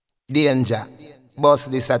Danger. Boss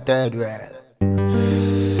this a third world.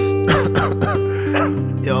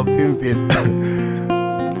 Yo, pimpin'.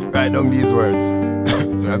 Write down these words.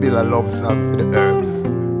 I build a love song for the herbs.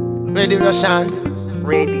 Ready, Roshan?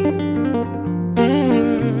 Ready.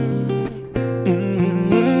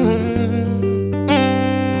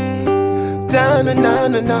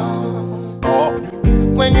 No. Oh.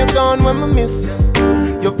 When you're gone, when we miss you,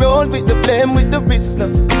 you roll with the flame, with the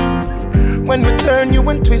wristler. When we turn you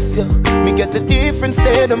and twist you, me get a different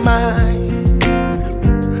state of mind.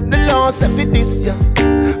 The law say for this ya,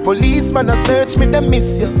 policeman a search me, they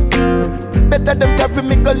miss you. Better than carry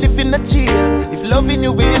me go live in a jail if loving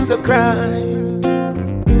you is a crime.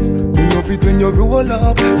 Me love it when you roll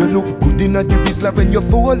up, you look good in a whistler when you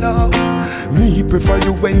fall up. Me prefer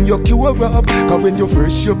you when you cure up, cause when you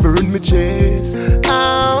fresh you burn me chest.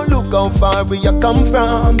 Oh, look how far we you come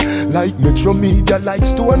from, like Metro Media, like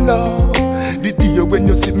Stone Love. The day when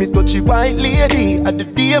you see me touch a white lady, and the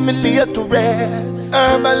day me lay to rest.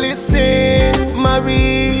 Herbalist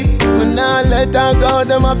Marie, me nah let her go,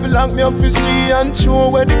 them a feel lock me up for she and show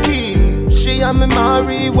where the key. She and me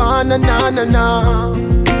marijuana, na.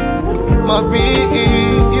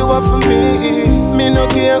 Marie, you are for me. Me no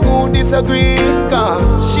care who disagree,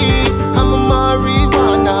 cause she I'm a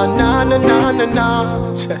marijuana, na.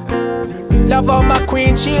 Love how my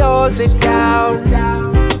queen, she holds it down.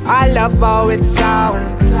 I love how it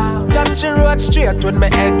sounds. Touch the road straight with my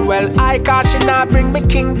head well I cause she not bring me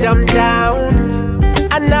kingdom down.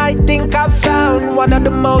 And I think I've found one of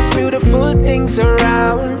the most beautiful things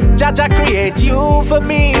around. Jaja create you for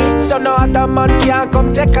me, so no other man can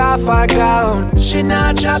come take off her gown. She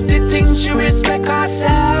not drop the things, she respect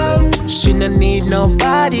herself. She no need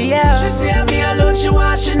nobody else. She say me alone, she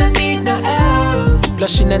want, she no need no help.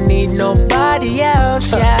 Plus she no need nobody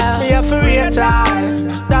else, yeah. Me have to rate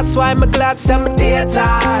her, that's why I'm glad some date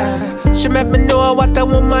her. She make me know what a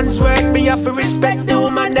woman's worth. Me have to respect the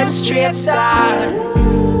woman, them straight star.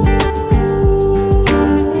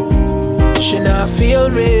 She not feel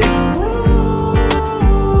me.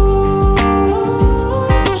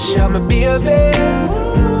 She am a baby.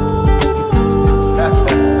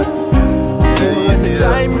 When the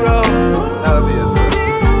time roll,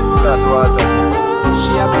 that's what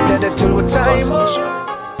she have a dead till the time.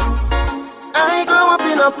 I grew up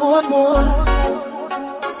in a Portmore.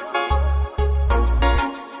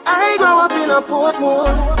 I grew up in a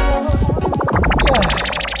Portmore. Yeah.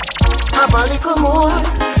 Have a little more.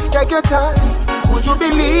 Take your time. Would you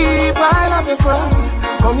believe I love you so?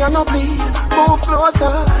 Come here now please, move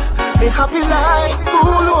closer. Be happy like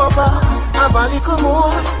school over. Have a little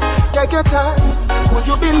more. Take your time. Would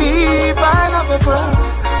you believe I love you so?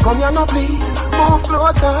 Come here now please, move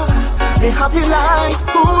closer. Be happy like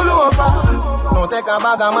school over. No take a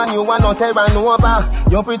bag of man, you want no terror over.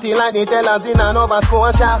 You're pretty like the tellers in a Nova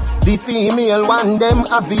Scotia. The female one them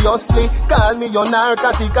obviously call me your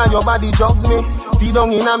narcotic and your body drugs me. See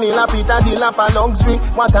down in a me lap it a the lap a luxury.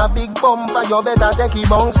 What a big bumper, you better take it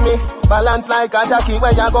bounce me. Balance like a jockey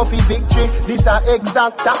where you go for victory. This a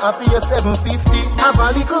exacta a for your 750. Have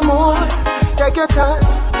a little more, take your time.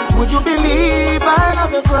 Would you believe I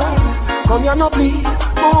love you so? Come here now please,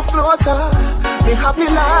 move closer. Be happy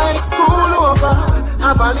like school over.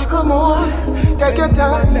 Have a little more, take your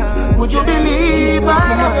time. Would you believe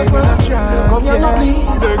I love you so? Come here now please,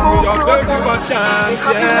 move closer. Be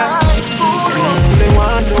happy like school over. They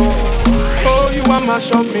want to know how you a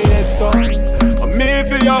mash up me head so. And me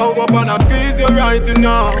for you up and I squeeze you right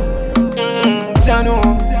now. Jano,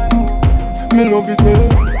 me love it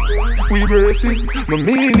well. We brace it, no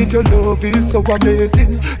mean it, your love is so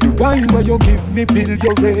amazing. The wine where you give me bill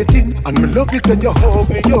your rating. And me love it when you hug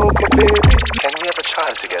me up, my baby. Can we have a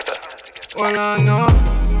child together? Well I know,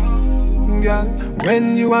 girl,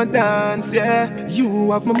 when you a dance, yeah,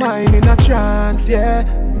 you have my mind in a trance, yeah.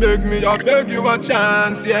 Beg me, I beg you a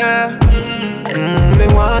chance, yeah. Me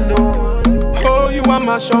want know how you a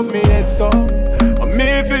mash up me head so. And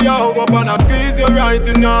me for you up and I squeeze you right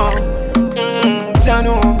now.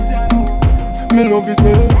 Jano, me love it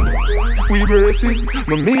well, we brace it.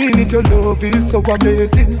 No mean it, your love is so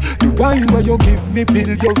amazing. The wine where you give me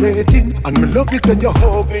bill your rating. And me love it when you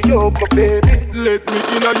hug me up, my baby. Let me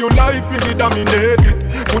in your life, me did dominate it.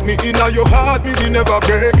 Put me in your heart, me did never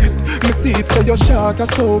break it. Me see it so your short or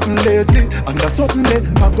something lately. And that's something that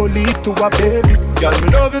I go lead to a baby. Girl, me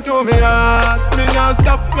love you to me heart. Me not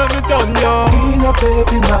stop when me done you. In a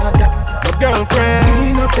baby mother, my girlfriend.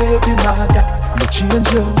 In a baby mother, me change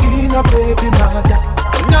you. In a baby mother,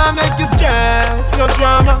 now make you stress, no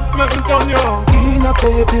drama, me done you. In a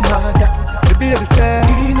baby mother, the baby say.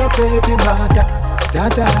 In a baby mother,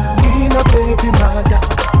 dada. In a baby mother,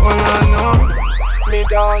 oh me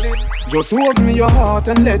darling. Just hold me your heart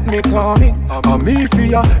and let me come in. I'm me for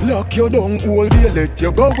ya, lock you down, hold you, let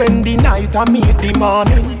you go when the night I meet the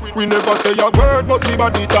morning. We never say a word, but we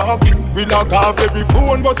body talking. We lock off every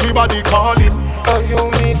phone, but we body calling. And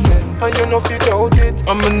you me say, and you know fit out it.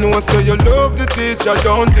 I'ma know say you love the teacher,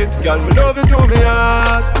 don't it? Girl, me love it to me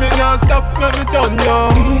heart. Me can't stop when me done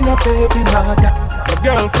you. In a baby mother, my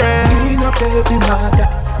girlfriend. in a baby mother,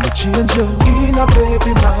 me change you. In a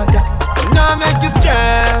baby mother, Now make you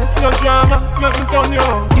stress, no drama, make me done you.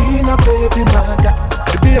 in a baby mother,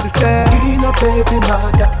 The baby said, in a baby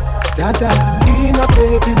mother, dada, in a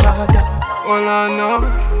baby mother. all I know,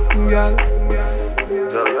 girl,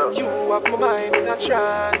 you have my mind in a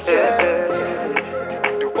trance, yeah.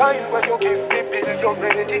 The wine when you give me, bill, you're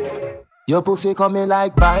ready. Your pussy coming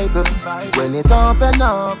like Bible. When it open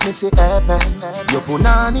up, me see heaven. Your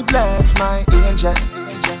punani bless my angel.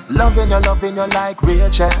 Loving you like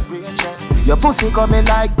Rachel. Your pussy coming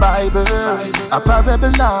like Bible. A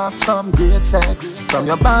parable of some great sex. From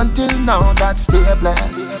your band till now, that's still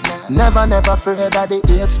blessed. Never afraid of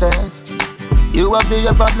the 8 stairs. You have the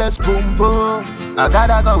ever blessed boom boom. I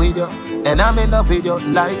gotta go with you, and I'm in love with you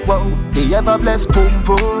like whoa. The ever blessed boom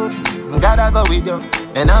boom. Gotta go with you,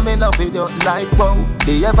 and I'm in love with you like whoa.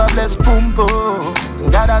 The ever blessed boom boom.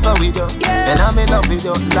 Gotta go with you, and I'm in love with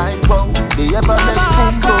you like whoa. The ever blessed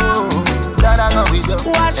boom boom. Gotta go with you,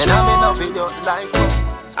 and I'm in love with you like whoa.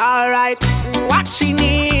 Alright, what she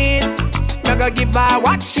need? I gotta give her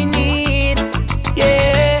what she need.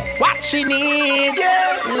 Yeah, what she need.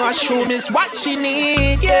 Yeah, mushroom is what she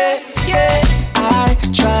need. Yeah. I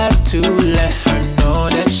tried to let her know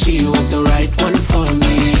that she was the right one for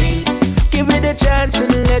me. Give me the chance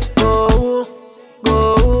and let go.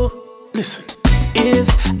 Listen, if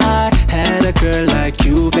I had a girl like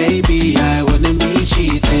you, baby, I wouldn't be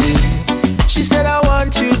cheating. She said I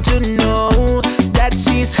want you to know that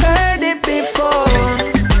she's heard it before.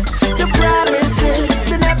 The promises,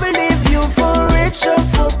 they never leave you for rich or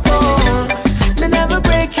for poor. They never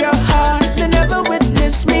break your heart, they never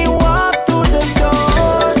witness me walk through the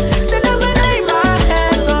door. They never lay my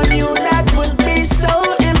hands on you, that would be so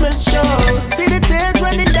immature. See the tears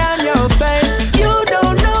running down your face, you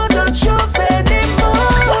don't know the truth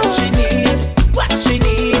anymore. What she need, what she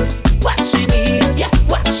need, what she need, yeah,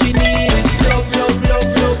 what she need. Love,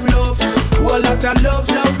 whole lot of love.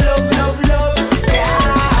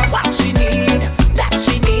 Yeah, what she need, that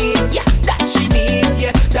she need, yeah, that she need,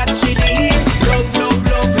 yeah, that she need. Love.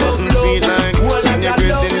 Sweet like, when you're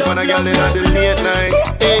gracing for a girl in the late night.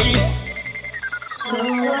 Hey.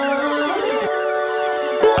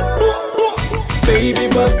 Baby,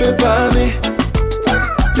 bubble by me.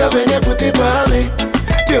 Love when you put it by me.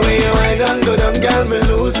 The way you wind and go down, girl, me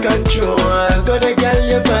lose control. Go the girl,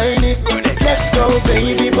 you find it. Let's go,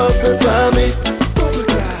 baby, bubble by me.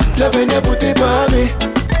 Love when you put it by me.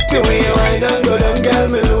 The way you wind and go down, girl,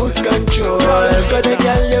 me lose control. Go the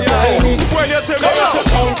girl, you find it. When you say go, you say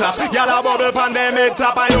sound clash. Y'all a bubble pandemic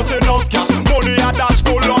top and you say enough cash. Money a dash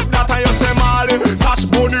full up that and you say Marley. Cash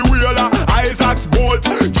Bunny Wheeler, Isaac's Bolt,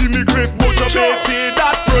 Jimmy Cliff, Butcher Betty.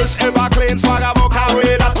 That fresh ever clean swagger book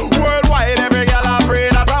away that. Worldwide every girl a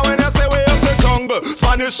pray that. And when you say we you say jungle,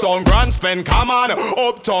 Spanish town, Grand Spend, come on.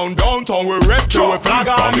 Uptown, downtown, we rep through, we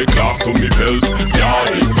flag on. From me class to me belt,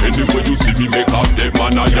 yardy. Anywhere you see me make a step,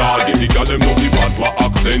 man a yardy. The girl them know me bad for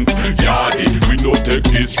accent, yardy. We no take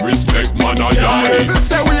disrespect, man a yardy.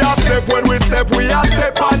 Say we a step when we step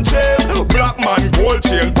and chase. Black man, gold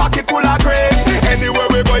chain, pocket full of crates. Anywhere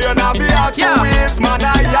we go, you not be out to waste, man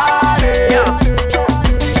a yardy.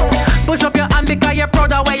 Push up your hand because you're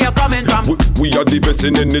proud of where you're coming from. We are the best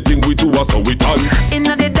in anything we do, so we done.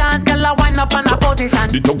 Inna the dance, girl, I wind up on a position.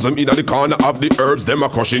 The thugs them inna the corner of the herbs, them a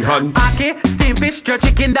crushing hand. Okay, steam fish, jerk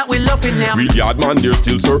chicken that we love in there. Real yard man, there's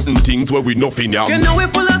still certain things where we nothing yam. You know we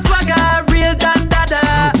full of swagger, real dan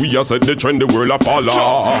dada. We a set the trend, the world a follow.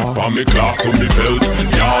 From me class to me belt,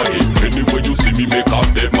 yardy. Anywhere you see me make a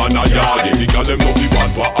step, man a yardy. The girl them know me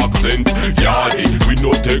bad for accent, yardy. We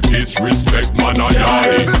no take disrespect, man a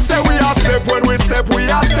yardy. Say we a step when we step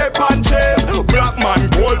and chase. Black man,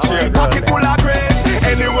 gold chain, pocket full of crates.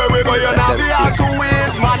 Anywhere we go, you not be out to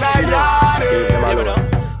waste, man a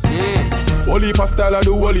yardy. Whole heap of style I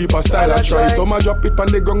do, whole heap of style I try. Some a drop it on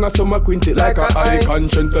the ground and some a quint it like a eye.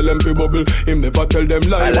 Conscience tell them fi bubble, him never tell them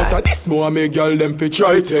lie. But a this more make y'all them fi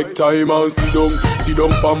try. Take time and sit down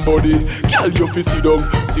pan body. Girl you fi sit down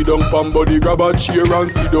pan body. Grab a chair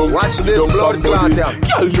and sit down. Watch sit this down blood pan body. clot,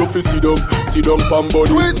 Girl you fi sit down pan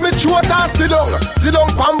body. Squeeze me throat and sit down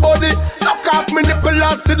pan body. Suck off me nipple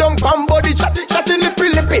and sit down pan body. Chatty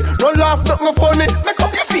lippy. No laugh, nothing funny. Make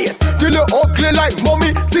up your face till you ugly like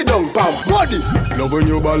mommy. Sit down pan body. ready. Love when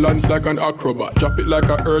you balance like an acrobat. Drop it like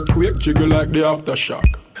an earthquake, jiggle like the aftershock.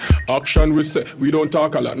 Action we say, we don't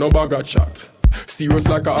talk a lot, no bag of chat. Serious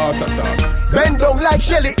like a heart attack. Bend down like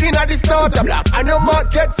Shelly in a the starter block. And your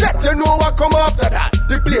mark get set, you know what come after that.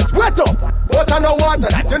 The place wet up, but I know water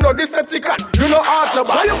that. You know Decepticon, you know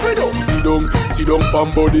Autobot. How you feel do? Sit down,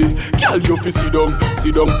 pam body. Girl, you fi sit down,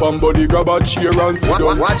 pam body. Grab a chair and sit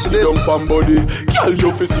down, sit down, pam body. Girl,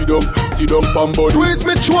 you fi sit down, pam body. Squeeze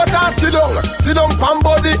me throat and sit down, pam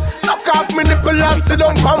body. Suck off me nipple and sit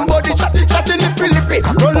down, pam body. Chatty, nipple, lippy.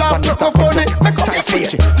 Don't laugh, not funny. Make up your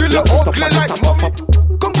face, till you ugly like muffin.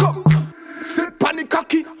 Come. Sit panic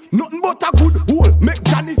cocky, nothing but a good hole. Make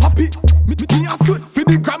Johnny happy. Me a sweat for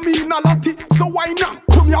the Grammy in a lottie. So why not?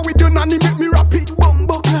 Come here with your nanny, make me rap it.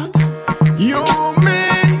 Bumbo clot. You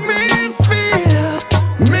make me feel.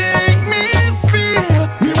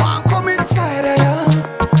 Me want come inside of ya.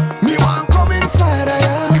 Me want come inside of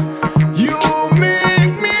ya. You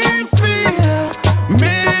make me feel.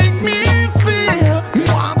 Me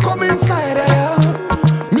want come inside of ya.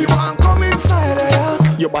 Me want come inside of ya.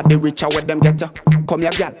 Your body richer where them get ya. Come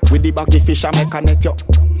here, girl, with the baggy fish I make a net yo.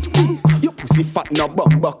 Your pussy fat no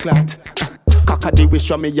bumbo clot. Cock the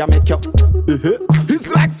wish me ya make yo. It's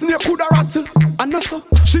like snake coulda rattle. And also,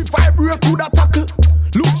 she vibrate coulda tackle.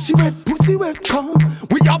 Look, she wet, pussy wet, come.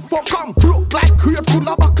 We have fuck come, broke like crate full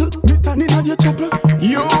of buckle. Me turn in on your chapel.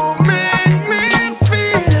 You make me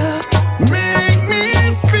feel.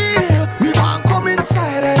 Me want come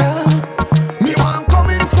inside of ya. Me want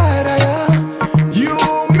come inside of ya. You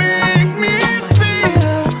make me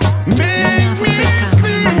feel. Me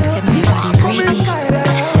want come inside of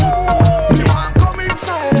ya. Me want come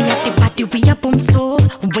inside of ya. The body we a boom so,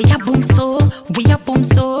 we a boom so, we a boom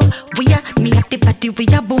so, we a me have the body we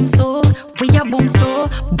a boom so, we a boom so,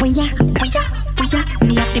 we a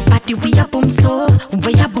me have the body we a boom so,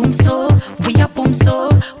 we a boom so, we a boom so,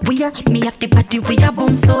 we a me have the body we a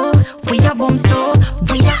boom so, we a boom so,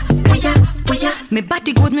 we a. Me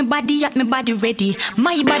body good, me body hot, me body ready.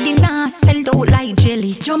 My body nah sell out like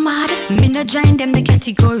jelly. You mad? Me no join them the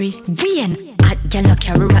category. Win. Hot gal no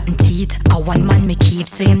carry rotten teeth. A one man me keep,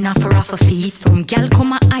 so him not for off a feet. Some gal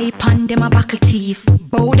come a hype and them a buckle teeth.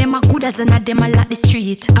 Bow them a good as and a them a lot the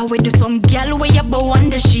street. I will do some gal where you bow on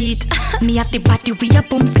the sheet. Me have the body we a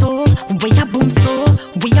boom so, we a boom so,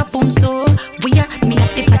 we a boom so, we a me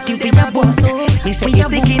have the body we a boom so. We a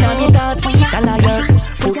sticking on the thoughts, Gallagher,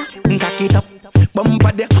 foot, cock it up.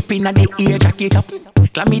 Bumper the up inna the ear, jack it up.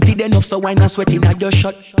 Clamity enough so why not sweat inna your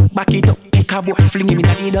shot. Back it up, take a boy, fling him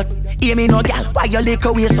inna the dot. Hear me no gal, why you lick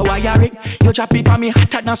away so I hear it. You chop it for me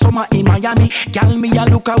hotter than summer in Miami. Gal me a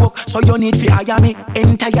look a walk, so you need fi hire me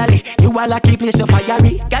entirely. You a lucky place you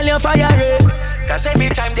fiery, gal you fiery. Cause every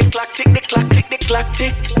time the clock tick, the clock tick, the clock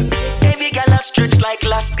tick. Every gal a stretch like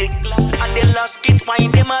elastic. And the last kid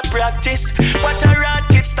wine them a practice. What a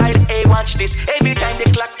ratchet style, hey watch this. Every time the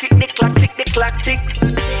clock tick, the clock tick, the clock tick.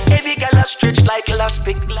 Every gal a stretch like elastic.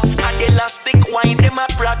 And the elastic wine them a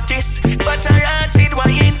practice. But a ratchet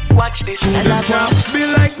wine, watch this. Be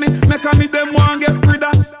like me, make a me them want get rid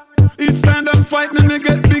of. Each time them fight me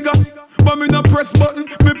get bigger. But me no press button,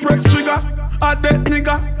 me press trigger. A dead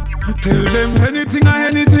nigga. Tell them anything or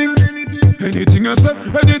anything. Anything I say,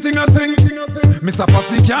 anything I sing. Mr.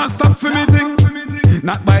 Pussy can't stop for me thing.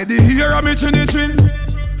 Not by the ear of me chinny chin.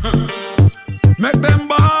 Make them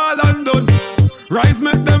ball and done. Rise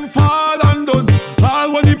make them fall and done.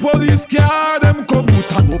 All when the police car them come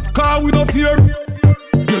out and up car we no fear.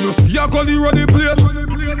 You know see a gully run the place.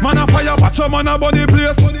 Man a fire watch a man a body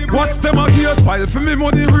place. Watch them a gears pile for me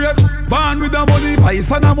money race. Born with a money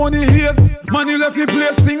vice and a money haze. Money left the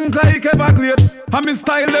place stink like Everglades. And me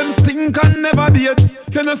style them stink and never date.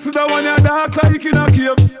 You know see the one a dark like in a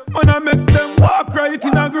cave. And I make them walk right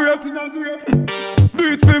in a grave. Do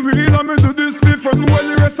it for real and me do this for fun. While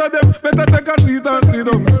the rest of them better take a seat and sit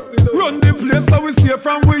down. Run the place so we stay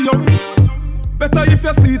from we young. Better if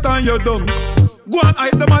you sit and you're done. Go and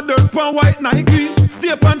hide them a dirt pan white Nike.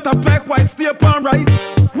 Stay pan top like white, stay pan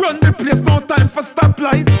rice. Run the place, no time for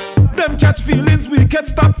stoplight. Them catch feelings, we catch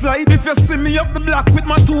stop flight. If you see me up the block with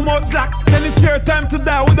my 2-mouth black, then it's your time to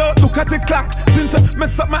die without look at the clock. Since I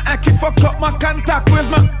mess up my act, fuck up my contact. Where's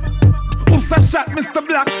my oops, I shot Mr.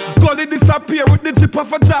 Black. Gully disappear with the chip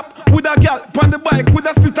of a chap. With a gal on the bike with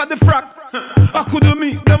a split at the frack. I couldn't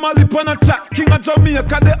meet them a lip on a chat. King of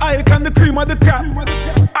Jamaica, the Ike and the cream of the crap.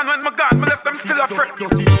 And when my gun me left them still a fret.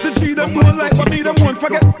 The G them don't like, but me them won't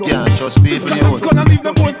forget. Yeah, just people you want. Gonna leave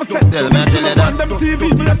them won't for set. Tell me that. Them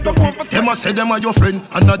TV, me left them won't for set. Them a say them are your friend,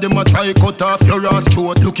 and now them a try cut off your ass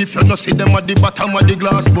throat. Look if you no see them at the bottom of the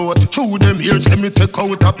glass boat. Through them here, say me take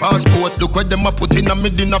out a passport. Look what them a put in a me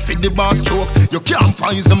dinner for the bar stroke. You can't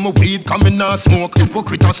poison my weed, come in a smoke.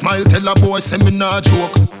 Hypocrite a smile, tell a boy say me nah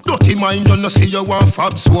joke. Dirty mind, you no see you want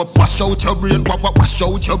fab soap. Wash out your brain, wash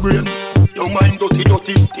out your brain. Your mind dirty,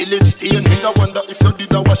 till it's stain. Me da wonder if you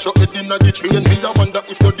did a wash your head inna the train. Me da wonder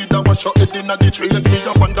if you did a wash your head inna the train. Me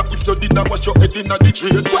da wonder if you did a wash your head inna the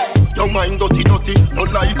train. Your mind dirty, no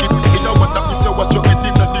like it. Me da wonder if you wash your head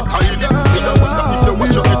inna the toilet. Me da wonder if you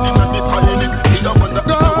wash your head inna the toilet. Me da wonder if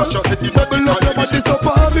you wash your head inna the toilet. But this up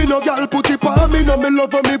on me, no girl put it on me, no. Me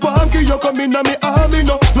love when me banky, you come in and me army,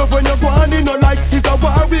 no. Love when you go on, no like it's a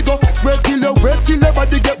war we go. Sweat till your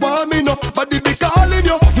body get warm, no. Body be calling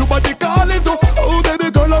you, you body calling too. Oh baby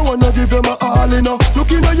girl, I wanna give you my all, no.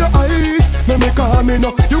 Looking at your eyes, me calm, no.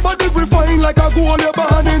 You body refine like a gold, you're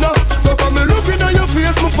burning, no. So from me looking at your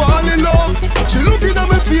face, me fall in love. She looking at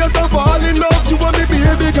me face, I fall in love. You want me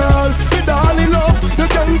baby girl, me darling love. You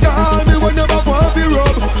can call me whenever I want to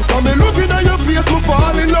rub. From me looking at your face, me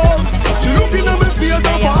fall in love. She looking at me face,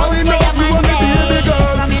 I fall in love. You want me baby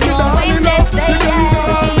girl, me darling love. You can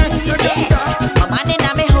call me, you can call me. My man in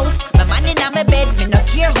my house, my man in my bed. Me no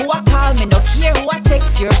care who I call, me no care who I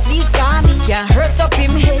text. You please call me. Can't hurt up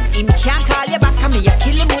him head, him can't call you back. And me you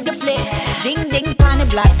kill him with the flex. Ding ding pan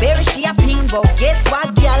blackberry, she a ping. But guess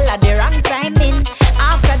what, girl, at the wrong timing.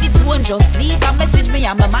 After the tune, just leave a message me.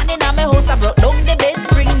 I'm a man in my house, I broke down the bed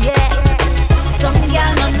spring, yeah. Some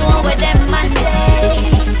girl don't know where them man day.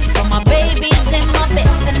 But my baby's in my bed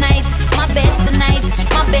tonight, my bed tonight,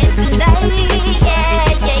 my bed tonight, yeah,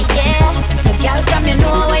 yeah, yeah. So girl from you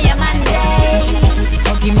know where your man day.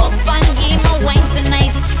 Hug him up and give him a wine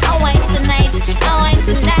tonight, a wine tonight, a wine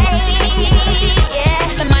tonight, yeah.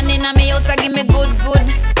 The man in my house, I give me good.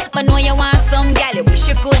 But know you want some girl, you wish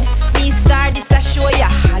you could. Me star this I show ya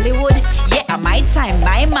Hollywood. Yeah, my time,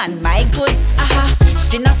 my man, my goods.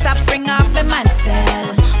 She not stop bring off me man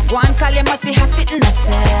cell. Go and call you must see her sit in a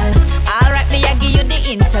cell. Alright, me I give you the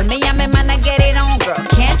intel. Me and me man I get it on, girl.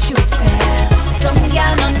 Can't you tell? Some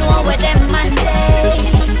girl don't know where them man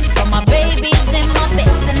day. But my baby's in my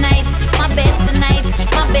bed tonight, my bed tonight,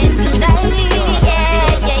 my bed tonight.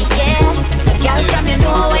 Yeah, yeah, yeah. So girl from you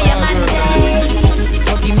know where your man day.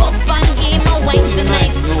 Hug him up and give him a wine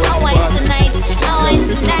tonight, a wine tonight, a wine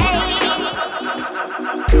tonight.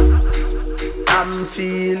 I'm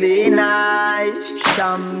feeling high,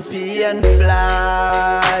 champion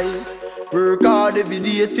fly. Work hard every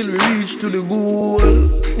day till we reach to the goal.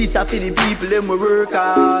 This are for the people them we work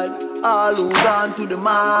hard. All who gone to the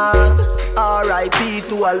mark. R.I.P.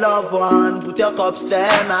 to a loved one. Put your cups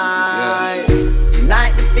them high.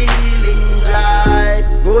 Tonight the feeling's right.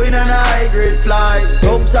 Going on a high grade flight.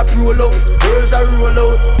 Dogs are roll out, girls are roll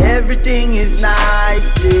out. Everything is nice.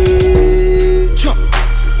 Yeah. Chop.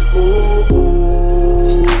 Oh,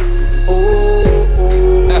 oh, oh,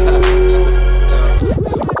 oh.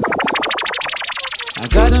 I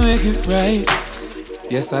gotta make it right.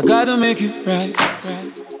 Yes, I gotta make it right.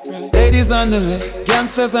 Ladies on the left,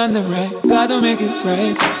 gangsters on the right. Gotta make it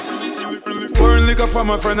right. Pouring liquor for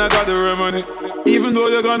my friend, I gotta reminisce. Even though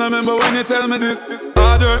you're gonna remember when you tell me this.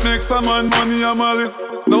 Hard work makes some man money on my list.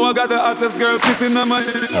 Now I got the hottest girl sitting on my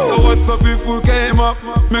head. So what's up if we came up?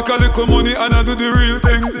 Make a little money and I do the real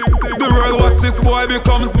things. The world watch this boy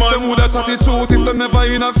becomes man. Them woulda chat the truth if they never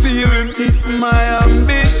in a feeling. It's my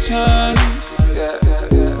ambition.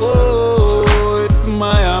 Oh, it's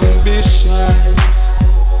my ambition.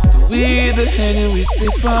 To weed the Henny we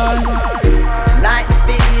sip on. Night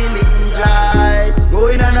feelings right.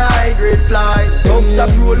 Going on a high grade flight. Dogs are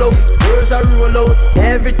roll out, girls are roll out.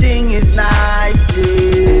 Everything is nice.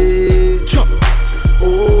 Yeah. Chop.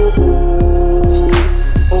 Oh, oh,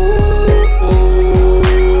 oh,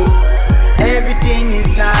 oh. Everything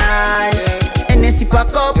is nice. NSC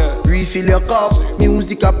pack up, refill your cup.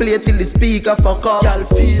 Music I play till the speaker fuck up.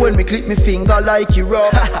 When me click me finger like you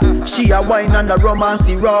rock. She a wine and a romance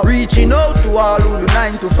rock. Reaching out to all who do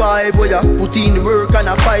 9 to 5. Where ya put in the work and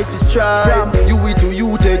a fight is strive. From UE to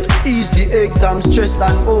UTech, ease the exam stress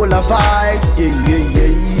and all the vibes. Yeah, yeah,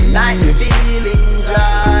 yeah. Night feelings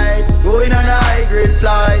right. Going on a high grade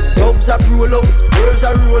flight. Dogs are roll out, girls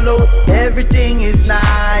are roll out. Everything is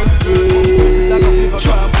nice. Yeah. Like a flipper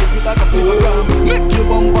gram, flip it like a flipper gram. Make your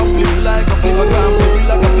bumper flip like a flipper gram. Flip it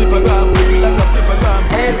like a flipper gram, flip it like a flipper gram.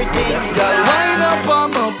 Everything is girl, nice. wind up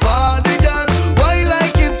on my body, girl. Why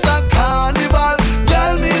like it's a carnival?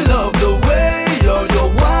 Girl, me love the way you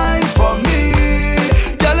wine for me.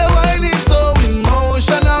 Girl, you wine it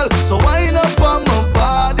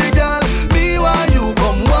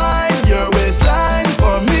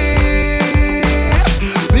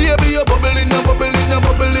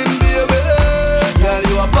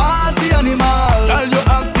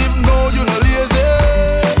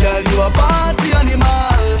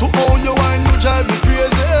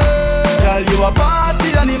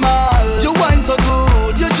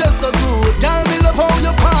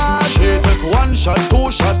 1 shot, 2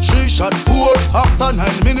 shot, 3 shot, 4. After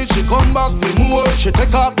 9 minutes she come back for more. She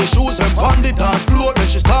take off the shoes and pound the dance floor. Then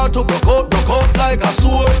she start to broke out like a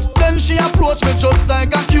sword. Then she approach me just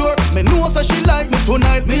like a cure. Me know that she like me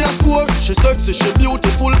tonight, me a score. She sexy, she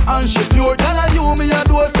beautiful and she pure. Tell her you me a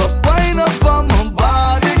door, so wind up on my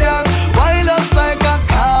body, girl. Wind us like a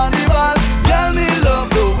carnival. Girl, me love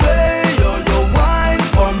the way you wine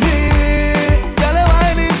for me. Girl, the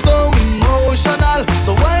wine is so emotional.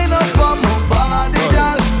 So wind up on my body,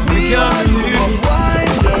 girl. Me want you to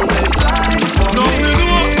wine your waistline for me.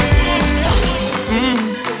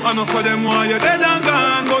 I know for them why you're dead and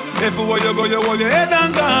gone, but everywhere you go, you hold your head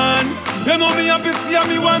and gone. You know me happy see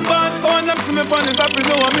me one band, so when them see me on it happy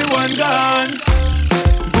know me one gone.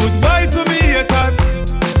 Goodbye to me haters,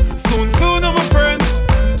 soon I'm my friends.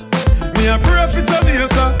 Me a pray for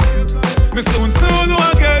Jamaica, me soon know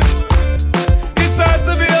again. It's hard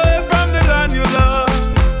to be away from the land you love.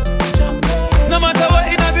 No matter what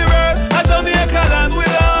in the world, a Jamaica land we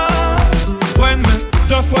love. When me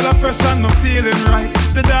just while I'm fresh and I'm feeling right,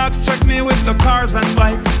 the dogs check me with the cars and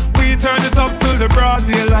bikes. We turn it up till the broad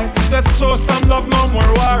daylight. Let's show some love, no more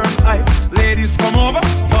war and hype. Ladies come over,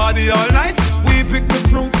 party all night. We pick the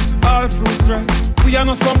fruits, all fruits right. We are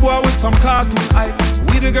no some boy with some cartoon hype.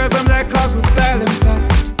 We the girls I'm like cause we style them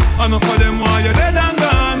tight. I know for them why you're dead and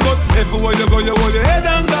gone, but everywhere you go you hold your head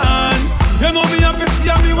and gone. You know me happy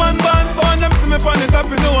see me one band, so when them see me on it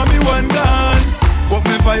happy know me one gone. But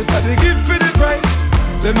me vice I they give for the price.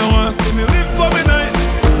 They don't want to see me live for me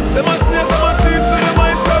nice. They must snake on my cheese for the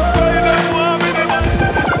mice. That's why you don't want me to.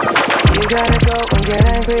 You gotta go and get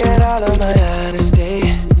angry at all of my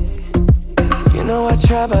honesty. You know I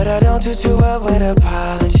try but I don't do too well with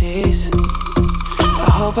apologies. I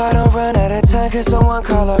hope I don't run out of time, cause someone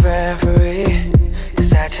call a referee.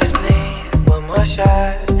 Cause I just need one more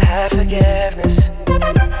shot, have forgiveness.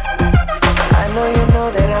 I know you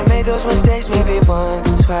know that I made those mistakes maybe once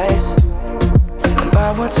or twice.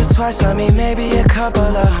 By once or twice, I mean maybe a couple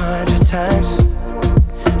of 100 times.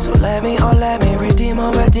 So let me redeem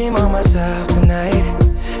on myself tonight.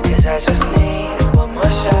 Cause I just need one more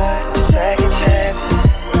shot, second chances.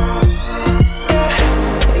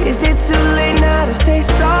 Yeah. Is it too late now to say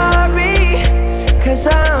sorry? Cause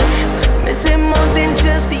I'm missing more than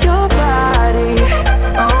just your body.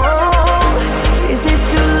 Oh, is it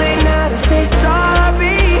too late now to say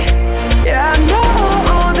sorry? Yeah, I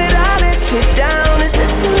know that I let you down. Is it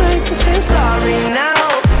too late to say I'm sorry now?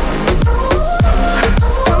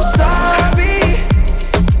 I'm sorry.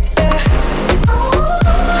 Yeah.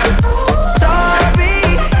 Sorry.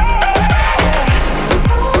 Yeah.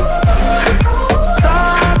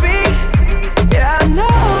 Sorry. Yeah, I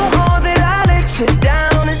know that I let you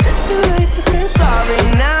down. Is it too late to say I'm sorry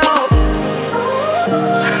now?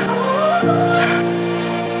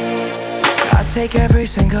 I'll take every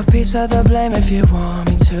single piece of the blame if you want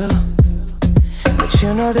me to. But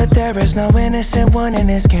you know that there is no innocent one in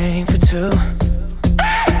this game for two.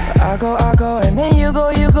 But I'll go, and then you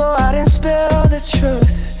go out and spill the truth.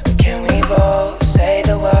 Can we both say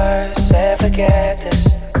the words and forget this?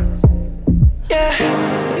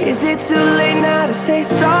 Yeah. Is it too late now to say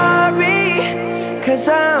sorry? Cause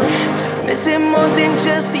I'm missing more than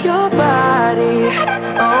just your body.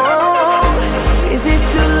 Oh, is it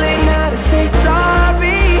too late now to say sorry?